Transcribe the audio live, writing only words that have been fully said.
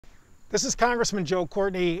This is Congressman Joe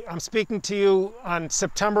Courtney. I'm speaking to you on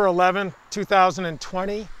September 11,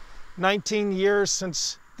 2020, 19 years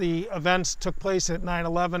since the events took place at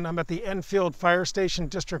 9/11. I'm at the Enfield Fire Station,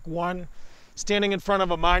 District 1, standing in front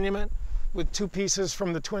of a monument with two pieces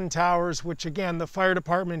from the Twin Towers, which again, the fire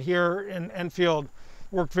department here in Enfield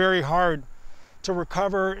worked very hard to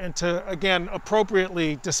recover and to, again,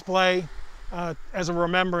 appropriately display as a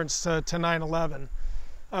remembrance to 9/11.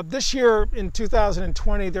 This year in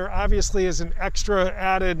 2020, there obviously is an extra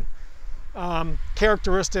added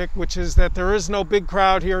characteristic, which is that there is no big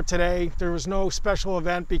crowd here today. There was no special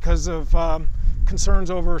event because of concerns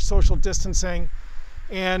over social distancing.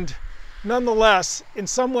 And nonetheless, in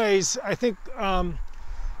some ways, I think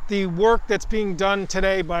the work that's being done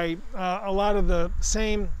today by a lot of the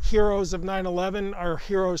same heroes of 9/11 are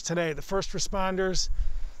heroes today. The first responders,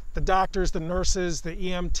 the doctors, the nurses, the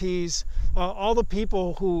EMTs, all the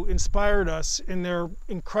people who inspired us in their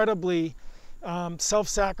incredibly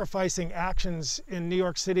self-sacrificing actions in New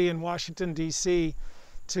York City and Washington, D.C.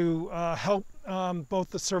 to help both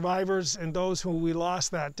the survivors and those who we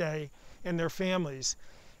lost that day and their families.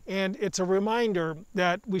 And it's a reminder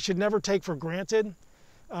that we should never take for granted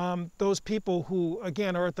those people who,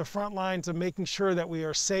 again, are at the front lines of making sure that we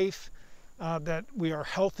are safe, that we are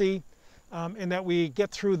healthy, and that we get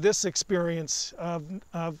through this experience of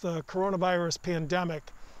the coronavirus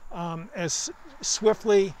pandemic as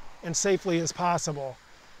swiftly and safely as possible.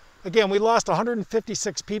 Again, we lost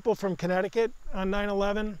 156 people from Connecticut on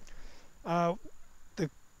 9/11. The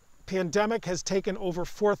pandemic has taken over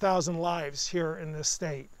 4,000 lives here in this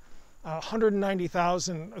state.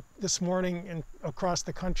 190,000 this morning across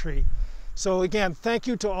the country. So again, thank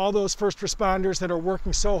you to all those first responders that are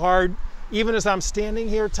working so hard, even as I'm standing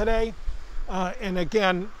here today. And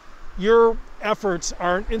again, your efforts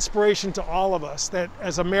are an inspiration to all of us that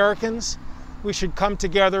as Americans, we should come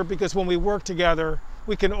together, because when we work together,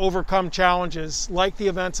 we can overcome challenges like the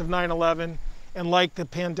events of 9/11 and like the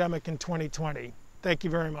pandemic in 2020. Thank you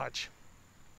very much.